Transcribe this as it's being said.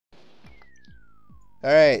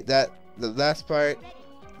Alright, the last part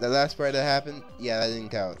that happened, yeah, that didn't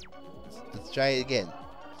count. Let's try it again.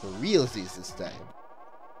 For realsies this time.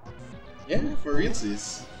 Yeah, for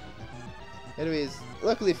realsies. Anyways,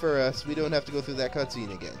 luckily for us, we don't have to go through that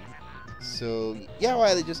cutscene again. So yeah,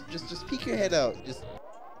 Wiley, just peek your head out.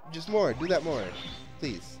 Just more. Do that more,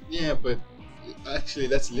 please. Yeah, but actually,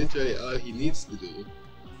 that's literally all he needs to do.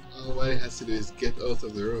 All he has to do is get out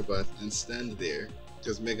of the robot and stand there,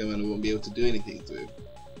 because Megaman won't be able to do anything to him.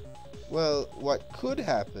 Well, what could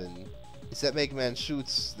happen is that Megaman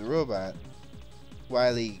shoots the robot.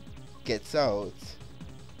 Wiley gets out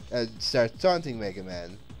and starts taunting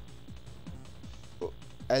Megaman,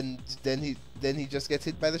 and then he just gets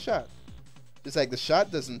hit by the shot. It's like the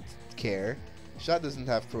shot doesn't care. The shot doesn't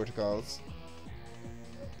have protocols.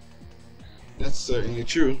 That's certainly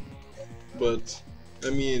true, but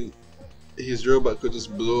I mean, his robot could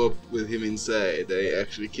just blow up with him inside. That it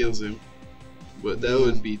actually kills him, but that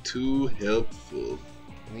would be too helpful.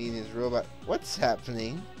 I mean, his robot. What's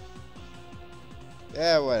happening?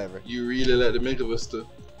 Yeah, whatever. You really like the Mega Buster,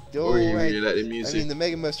 or you really like the music? I mean, the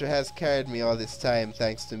Mega Buster has carried me all this time,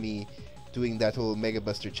 thanks to me doing that whole Mega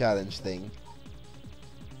Buster challenge thing.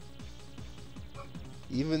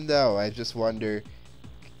 Even though I just wonder,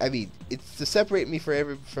 I mean, it's to separate me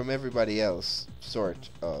from everybody else, sort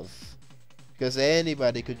of. Because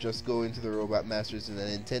anybody could just go into the Robot Masters in an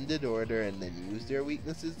intended order and then use their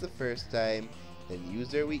weaknesses the first time, then use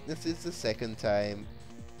their weaknesses the second time.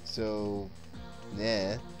 So,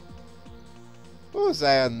 nah. What was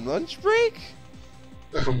I on lunch break?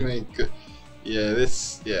 Oh my god.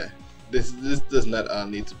 This does not all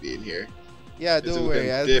need to be in here. Yeah, don't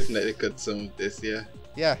worry. I'll definitely cut some of this, yeah.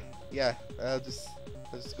 Yeah. I'll just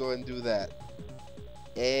go and do that.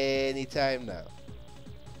 Anytime now.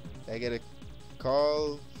 I get a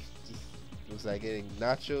call. Was I getting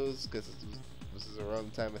nachos? Because this is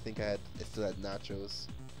around the time I think I still had nachos.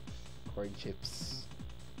 Corn chips.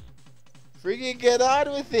 Freaking get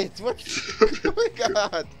on with it! What's going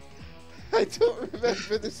on? I don't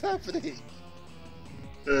remember this happening.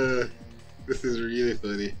 This is really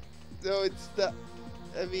funny. No, it's not.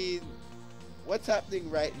 I mean, what's happening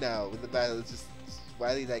right now with the battle? It's just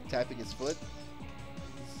Wiley like tapping his foot.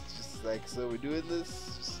 It's just like, so we're doing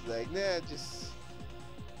this. Just like, nah, just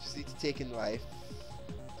need to take in life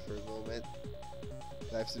for a moment.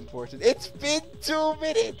 Life's important. It's been 2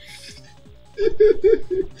 minutes.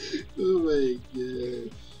 Oh my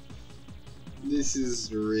god. This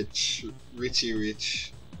is Richie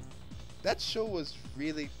Rich. That show was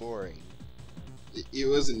really boring. It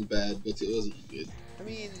wasn't bad, but it wasn't good. I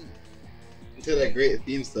mean, it had a great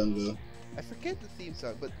theme song though. I forget the theme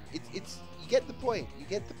song, but it's you get the point. You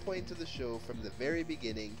get the point of the show from the very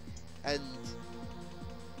beginning, and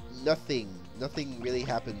nothing really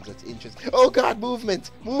happens that's interesting. Oh god,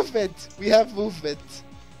 movement! We have movement.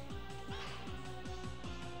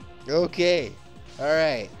 Okay,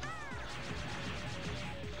 alright.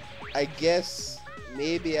 I guess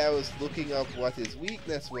maybe I was looking up what his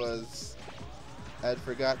weakness was and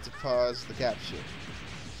forgot to pause the capture.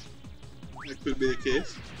 That could be the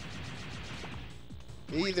case.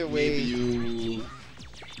 Either way, maybe you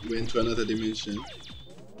went to another dimension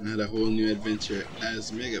and had a whole new adventure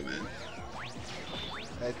as Megaman.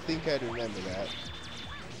 I think I remember that.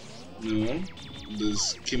 No?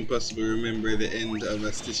 Does Kim possibly remember the end of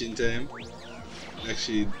A Stitch in Time?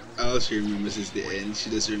 Actually, all she remembers is the end. She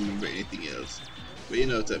doesn't remember anything else. But you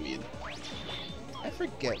know what I mean. I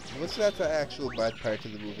forget. What's that the actual bad part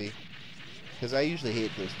of the movie? Because I usually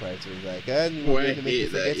hate those parts where it's like, and we're going to make you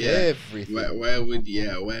forget everything. Why would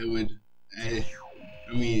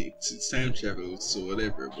I mean, it's time travel, so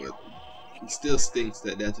whatever, but it still stinks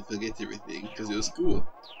that they had to forget everything, because it was cool.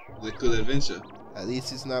 It was a cool adventure. At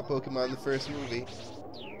least it's not Pokemon the first movie.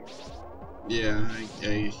 Yeah,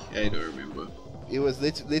 I don't remember. It was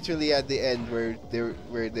literally at the end where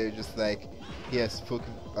they're just like, yes,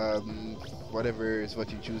 whatever is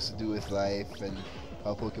what you choose to do with life, and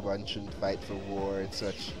how Pokemon shouldn't fight for war and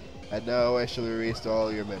such. And now I shall erase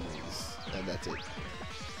all your memories, and that's it.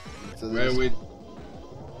 So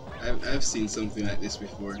I've seen something like this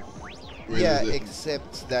before. Yeah,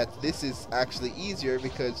 except that this is actually easier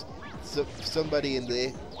because somebody in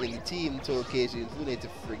the team told Keiji and Fune to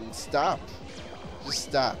freaking stop. Just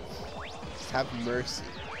stop. Just have mercy.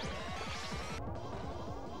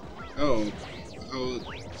 Oh,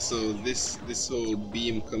 so this whole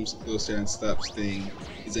beam comes closer and stops thing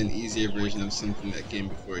is an easier version of something that came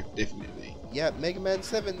before it, definitely. Yeah, Mega Man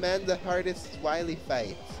 7, man, the hardest Wily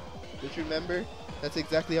fight. Don't you remember? That's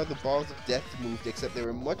exactly how the Balls of Death moved, except they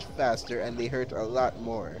were much faster and they hurt a lot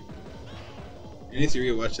more. You need to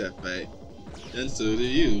rewatch that fight. And so do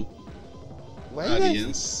you, Why did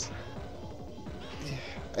audience.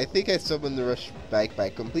 I think I summoned the Rush back by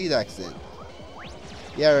complete accident.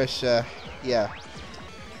 Yeah, Rush, yeah.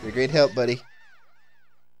 You're a great help, buddy.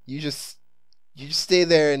 You just stay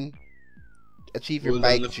there and achieve your Hold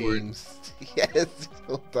on bike the fort. dreams. Yes,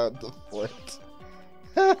 hold on the fort.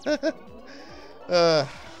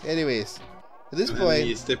 Anyways, at this And then you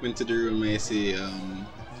point, step into the room and you see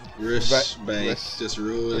Rush bike Rush just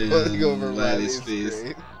rolling rolling over on Wiley's Wiley's face.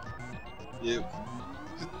 grave. Yep.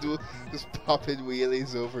 Just popping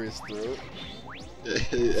wheelies over his throat.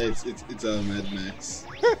 it's all Mad Max.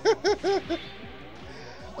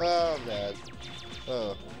 Oh man.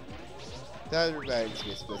 Oh. That reminds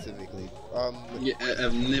me specifically. Yeah,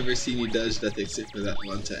 I've never seen you dodge that except for that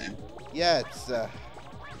one time. Yeah, it's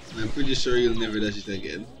I'm pretty sure you'll never dodge it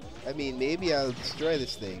again. I mean, maybe I'll destroy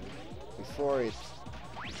this thing before it.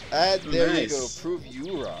 And there you go, Nice. prove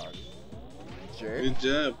you wrong. Jerk. Good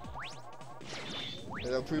job.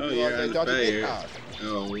 And I'll prove Oh, you wrong you're by on Dr. fire. Midhawk.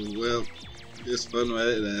 Oh, well, it was fun while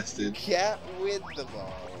it lasted. Can't win them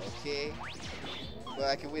all, okay? Well,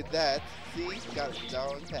 I can win that. See? Got it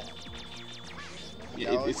down pat.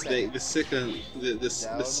 Yeah, Down it's pat. like the second, the Down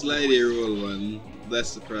slidey roll one,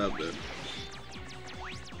 that's the problem.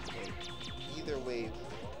 Either way,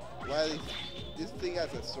 while this thing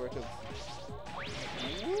has a sort of...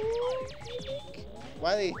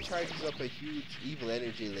 While it charges up a huge evil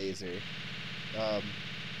energy laser,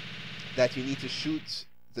 that you need to shoot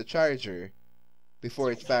the charger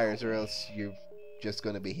before it fires, or else you're just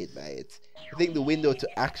gonna be hit by it. I think the window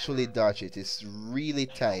to actually dodge it is really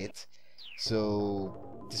tight, so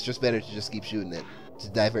it's just better to just keep shooting it to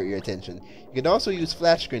divert your attention. You can also use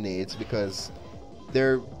flash grenades because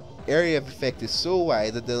their area of effect is so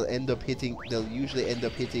wide that they'll usually end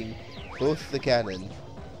up hitting both the cannon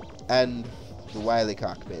and the Wily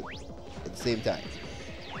cockpit at the same time.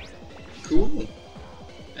 Cool.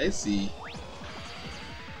 I see.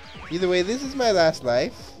 Either way, this is my last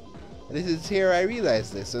life. This is here I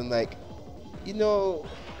realize this. I'm like, you know,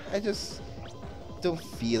 I just don't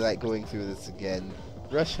feel like going through this again.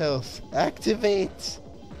 Rush health, activate!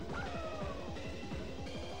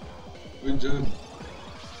 Good job.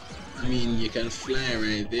 I mean, you can fly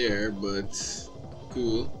right there, but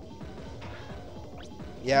cool.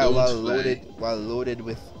 Yeah, Don't while fly. loaded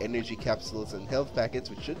with energy capsules and health packets,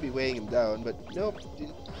 which should be weighing him down, but nope,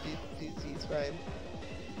 he's fine.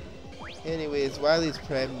 Anyways, Wily's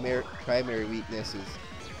primary weakness is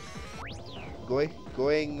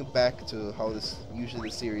going back to how this usually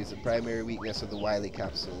the series, the primary weakness of the Wily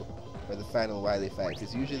capsule, or the final Wily fight,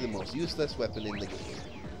 is usually the most useless weapon in the game.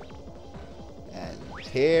 And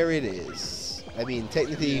here it is. I mean,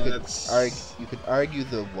 technically Yeah, you could argue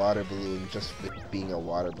the water balloon just with being a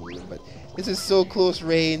water balloon, but this is so close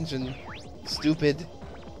range and stupid.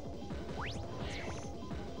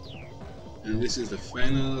 And this is the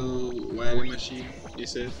final Wily machine, you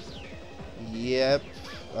said? Yep.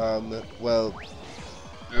 Well,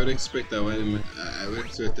 I would expect that I would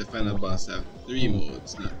expect the final boss to have 3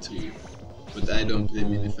 modes, not 2. But I don't play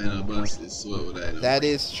many final bosses, so what would I know? that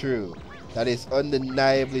is true. That is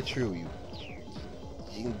undeniably true.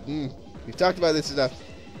 We've talked about this enough.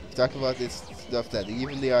 We've talked about this stuff that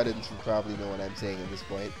even the audience will probably know what I'm saying at this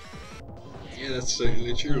point. Yeah, that's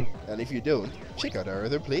certainly true. And if you don't, check out our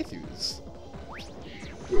other playthroughs.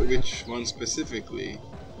 Which one specifically?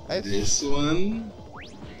 This one?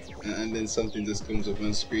 And then something just comes up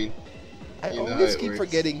on screen. I You know how always it keep works.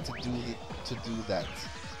 forgetting to do that.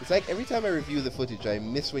 It's like every time I review the footage, I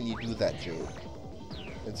miss when you do that joke,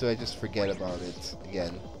 and so I just forget about it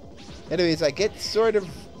again. Anyways, I get sort of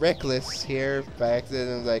reckless here by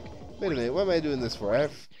accident. I'm like, wait a minute, what am I doing this for? I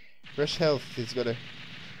have rush health is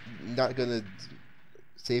not gonna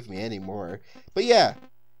save me anymore. But yeah,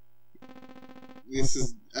 This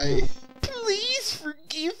is please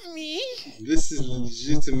forgive me. This is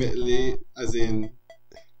legitimately, as in,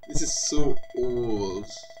 this is so old.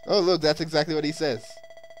 Oh look, that's exactly what he says.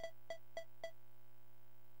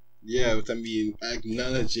 Yeah, but I mean,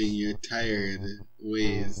 acknowledging your tired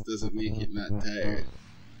ways doesn't make it not tired.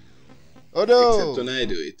 Oh no! Except when I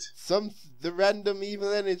do it. The random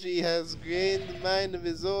evil energy has gained a mind of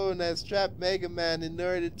his own, has trapped Megaman in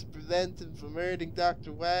order to prevent him from hurting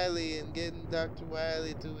Dr. Wily and getting Dr.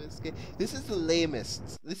 Wily to escape. This is the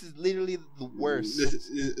lamest. This is literally the worst. This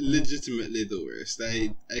is legitimately the worst.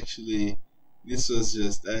 This was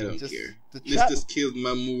just, I don't care. This just killed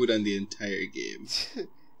my mood on the entire game.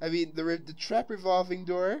 I mean, the trap revolving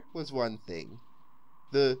door was one thing.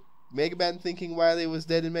 The Megaman thinking Wily was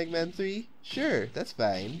dead in Megaman 3? Sure, that's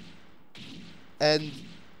fine. And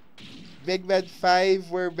Megaman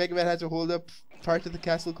 5 where Megaman had to hold up part of the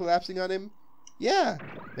castle collapsing on him? Yeah.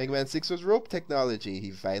 Megaman 6 was rope technology.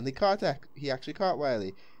 He finally caught he actually caught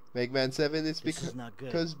Wily. Megaman 7 is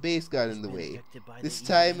because base got in the way. This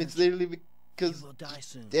time it's literally because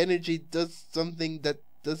the energy does something that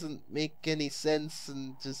doesn't make any sense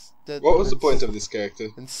and just... What was the point of this character?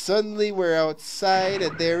 And suddenly we're outside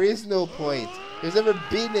and there is no point. There's never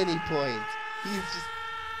been any point. They're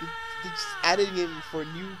just adding him for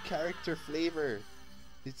new character flavor.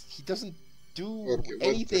 He doesn't do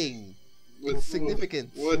anything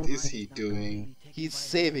significant. What is he doing? He's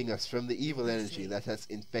saving us from the evil energy that has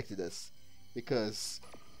infected us. Because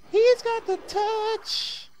he's got the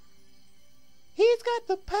touch. He's got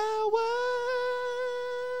the power.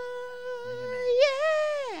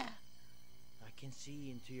 Yeah. I can see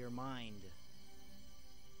into your mind.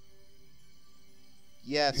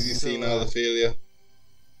 Yes. Is he seeing all the failure?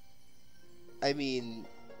 I mean,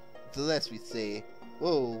 the less we say.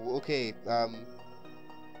 Whoa, okay. I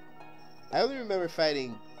only remember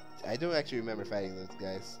fighting. I don't actually remember fighting those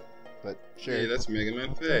guys, but sure. Hey, that's Mega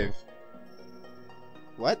Man 5.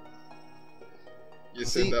 What? You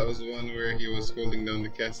said that was the one where he was holding down the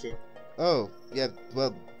castle. Oh, yeah.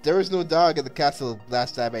 Well, there was no dog in the castle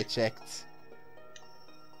last time I checked.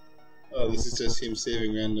 Oh, this is just him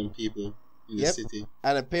saving random people in the city.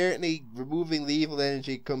 And apparently, removing the evil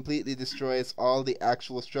energy completely destroys all the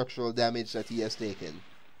actual structural damage that he has taken.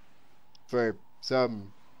 For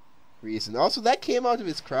some reason. Also, that came out of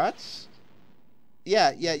his crotch.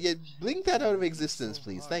 Yeah. Blink that out of existence,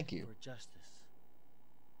 please. Thank you.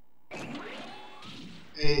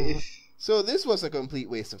 So this was a complete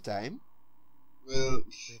waste of time. Well,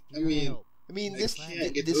 I mean, this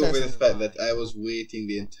can't get this over has the fact that I was waiting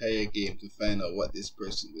the entire game to find out what this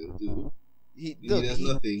person will do. He does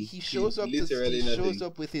nothing. He shows up. Literally he nothing. shows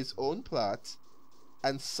up with his own plot,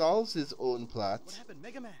 and solves his own plot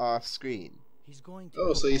off screen.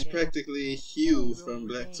 Oh, so he's practically Hugh from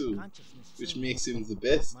Black 2, which makes him the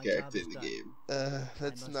best character in the game.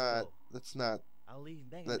 Let's not. I'll leave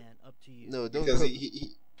Megaman up to you. No, don't. Because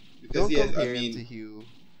don't compare him to Hugh.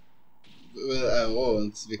 Well, I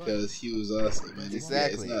won't, because Hugh's awesome, and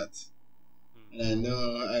Exactly. this guy is not. And I know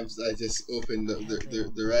I just opened up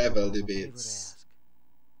the rival debates,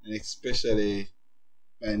 and especially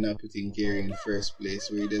by not putting Gary in first place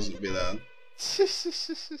where he doesn't belong.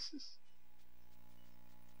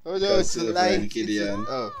 Oh no, it's a light. Gideon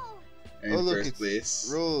in look, first it's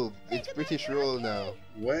place. Roll. It's British Roll now.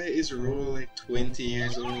 Why is Roll like 20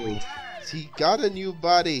 years old? She got a new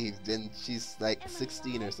body, and she's like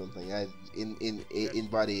 16 or something. In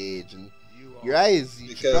body age, and your eyes.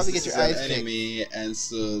 You should probably get your eyes checked. Because it's an anime, and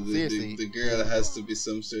so the girl has to be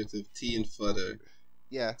some sort of teen fodder.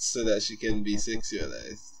 Yeah. So that she can be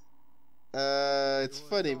sexualized. It's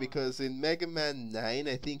funny because in Mega Man 9,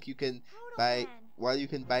 I think you can buy. While you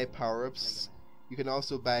can buy power-ups, you can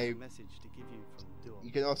also buy.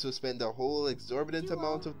 You can also spend a whole exorbitant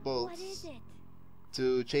amount of bolts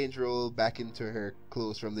to change Roll back into her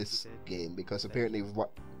clothes from this game, because apparently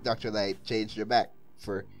Dr. Light changed her back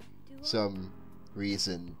for some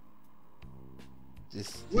reason.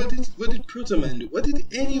 What did Protoman do? What did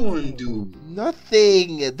anyone do?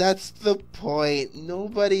 Nothing! That's the point.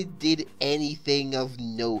 Nobody did anything of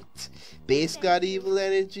note. Base got evil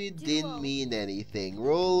energy, didn't mean anything.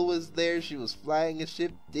 Roll was there, she was flying a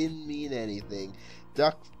ship, didn't mean anything.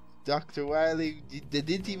 Dr. Wily, they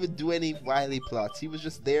didn't even do any Wily plots. He was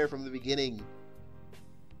just there from the beginning.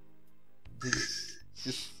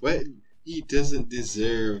 What? He doesn't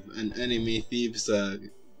deserve an anime theme song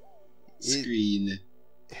screen.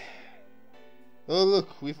 Oh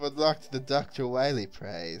look, we've unlocked the Dr. Wily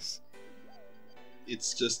prize.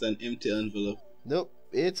 It's just an empty envelope. Nope,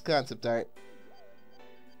 it's concept art.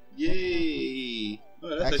 Yay! Oh,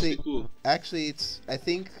 that's actually cool. Actually, I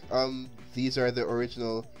think these are the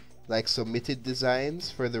original submitted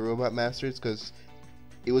designs for the Robot Masters, because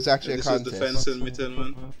it was actually a contest. This is the fan submitted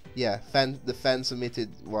one? Yeah, the fan submitted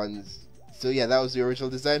ones. So yeah, that was the original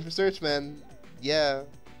design for Searchman. Yeah.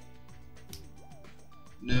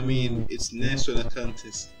 No, I mean, it's nice when a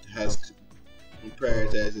contest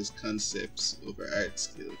prioritizes concepts over art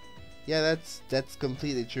skill. Yeah, that's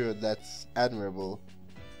completely true. That's admirable.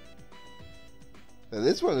 Now,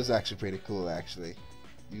 this one was actually pretty cool, actually.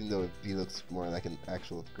 Even though he looks more like an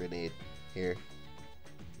actual grenade here.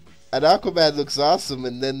 And Aquaman looks awesome,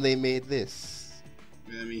 and then they made this.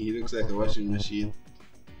 I mean, he looks like a washing machine.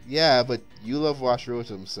 Yeah, but you love Wash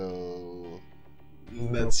Rotom, so...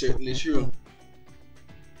 That's certainly true.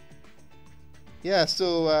 Yeah,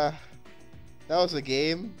 so, that was a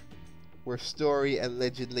game where story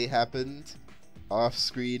allegedly happened. off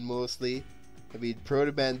screen mostly. I mean,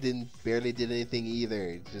 Protoman barely did anything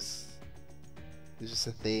either. It's just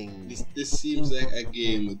a thing. This seems like a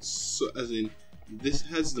game with this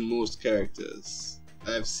has the most characters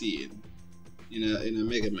I've seen in a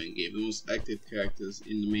Mega Man game. The most active characters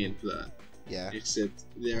in the main plot. Yeah. Except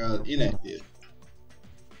they're all inactive.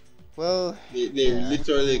 Well, they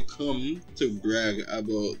literally come to brag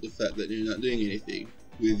about the fact that they're not doing anything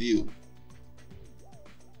with you.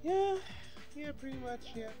 Yeah, pretty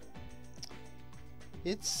much, yeah.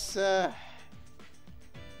 It's, I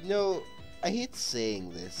hate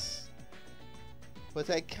saying this, but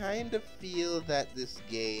I kind of feel that this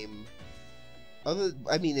game,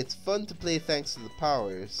 it's fun to play thanks to the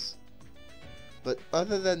powers, but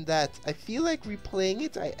other than that, I feel like replaying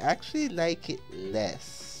it, I actually like it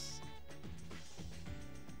less.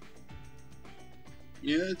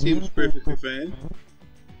 Yeah, it seems perfectly fine.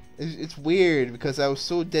 It's weird because I was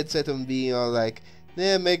so dead set on being all like,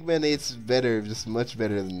 yeah, Mega Man 8's better, just much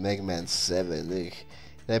better than Mega Man 7. And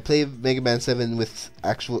I played Mega Man 7 with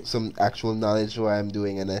some actual knowledge of what I'm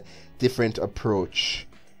doing and a different approach.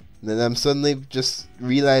 And then I'm suddenly just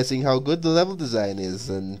realizing how good the level design is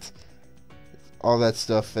and all that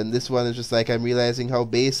stuff. And this one is just like I'm realizing how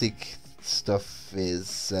basic stuff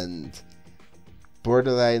is and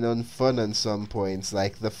borderline unfun on some points,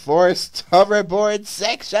 like the forced hoverboard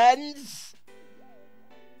sections.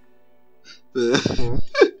 Oh,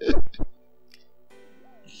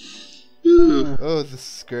 the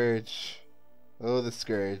Scourge. Oh, the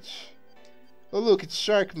Scourge. Oh, look, it's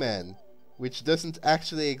Sharkman, which doesn't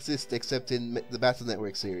actually exist except in the Battle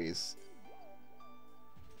Network series.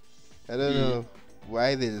 I don't know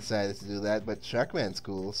why they decided to do that, but Sharkman's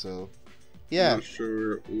cool, so yeah. I'm not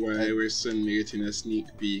sure why we're suddenly getting a sneak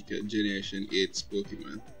peek at Generation 8's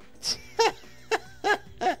Pokemon.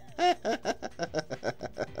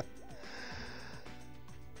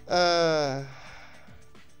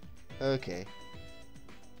 Okay.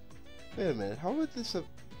 Wait a minute, how would this have...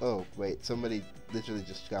 Oh, wait, somebody literally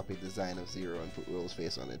just copied the design of Zero and put Will's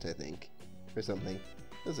face on it, I think. Or something.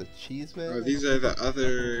 That was a cheese, man. Oh, these are the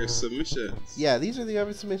other submissions. Yeah, these are the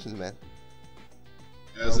other submissions, man.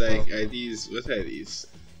 I was like, what are these?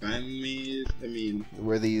 Fan-made? I mean...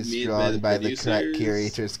 Were these drawn by the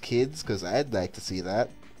curator's kids? Because I'd like to see that.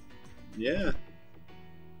 Yeah.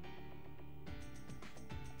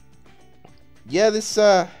 Yeah, this,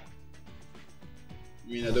 I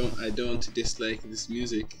mean, I don't dislike this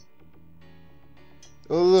music.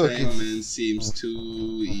 Oh, look. Time Man seems too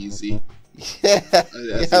easy. Yeah,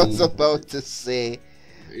 I was about to say.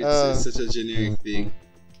 It's such a generic thing.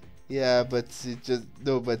 Yeah, but it just...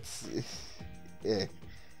 No, but... Yeah.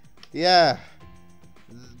 Yeah.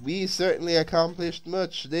 We certainly accomplished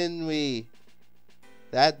much, didn't we?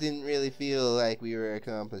 That didn't really feel like we were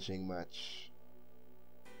accomplishing much.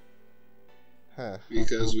 Huh.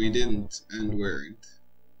 Because we didn't and weren't.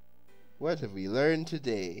 What have we learned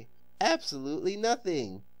today? Absolutely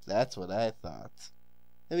nothing. That's what I thought.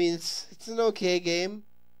 I mean, it's an okay game.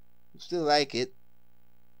 Still like it.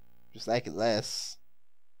 Just like it less.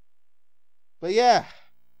 But yeah.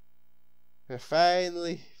 We're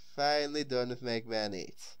finally done with Mega Man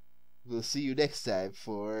 8. We'll see you next time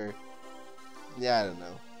for... Yeah, I don't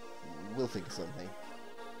know. We'll think of something.